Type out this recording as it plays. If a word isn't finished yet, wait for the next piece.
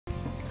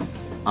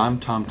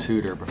I'm Tom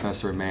Tudor,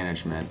 Professor of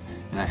Management,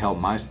 and I help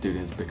my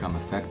students become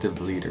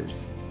effective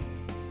leaders.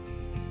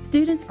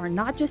 Students are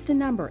not just a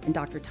number in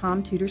Dr.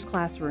 Tom Tudor's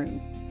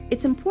classroom.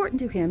 It's important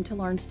to him to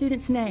learn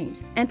students'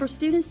 names and for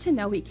students to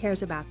know he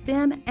cares about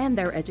them and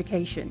their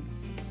education.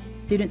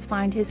 Students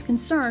find his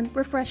concern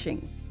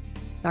refreshing.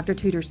 Dr.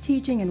 Tudor's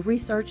teaching and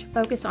research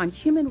focus on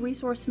human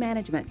resource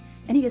management,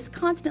 and he is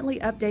constantly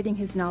updating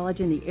his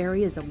knowledge in the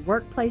areas of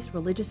workplace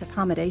religious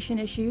accommodation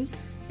issues,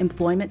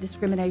 employment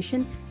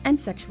discrimination, and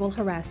sexual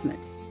harassment.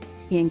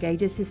 He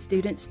engages his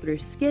students through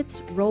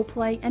skits, role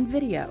play, and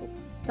video.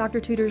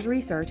 Dr. Tudor's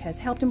research has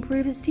helped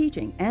improve his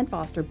teaching and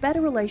foster better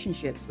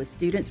relationships with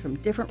students from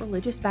different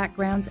religious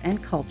backgrounds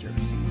and cultures.